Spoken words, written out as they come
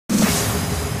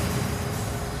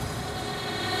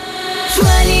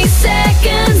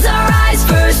seconds our eyes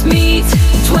first meet.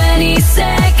 20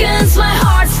 seconds, my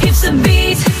heart skips a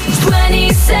beat. 20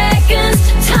 seconds,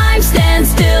 time stands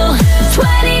still.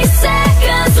 20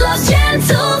 seconds, love's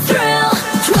gentle thrill.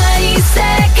 20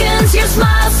 seconds, your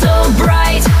smile so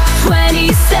bright. 20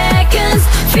 seconds,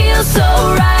 feels so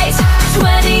right.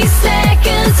 20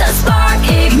 seconds, a spark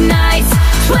ignites.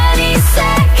 20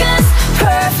 seconds,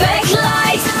 perfect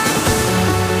light.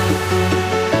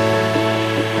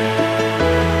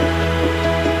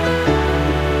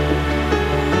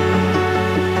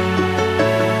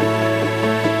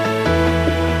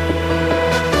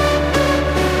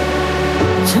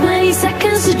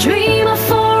 Seconds to dream of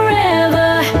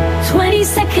forever. 20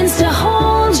 seconds to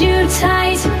hold you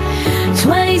tight.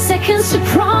 20 seconds to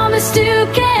promise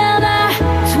together.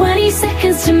 20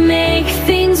 seconds to make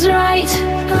things right.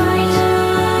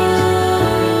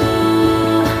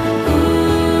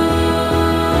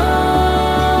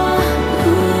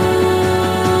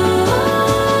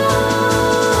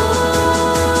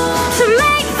 To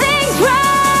make things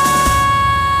right.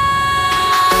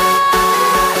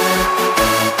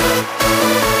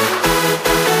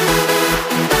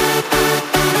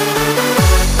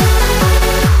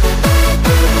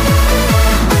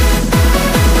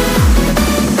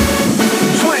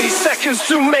 20 seconds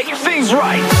to make things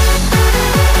right.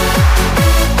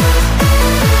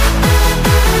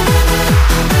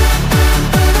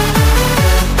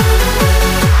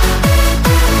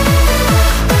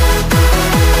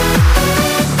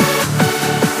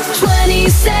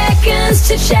 Seconds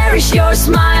to cherish your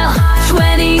smile.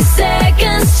 20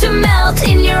 seconds to melt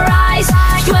in your eyes.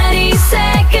 20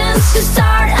 seconds to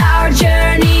start our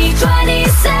journey. 20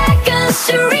 seconds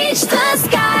to reach the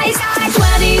skies.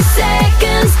 20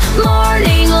 seconds,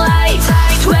 morning light.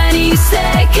 20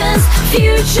 seconds,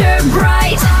 future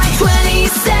bright. 20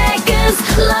 seconds,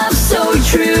 love so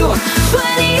true.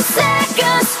 20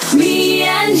 seconds, me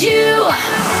and you.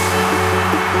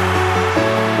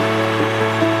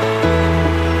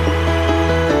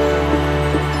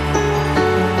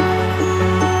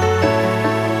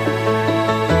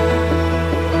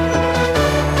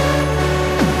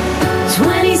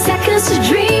 20 seconds to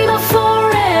dream of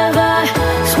forever.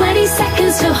 20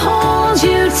 seconds to hold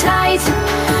you tight.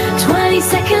 20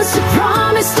 seconds to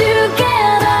promise together.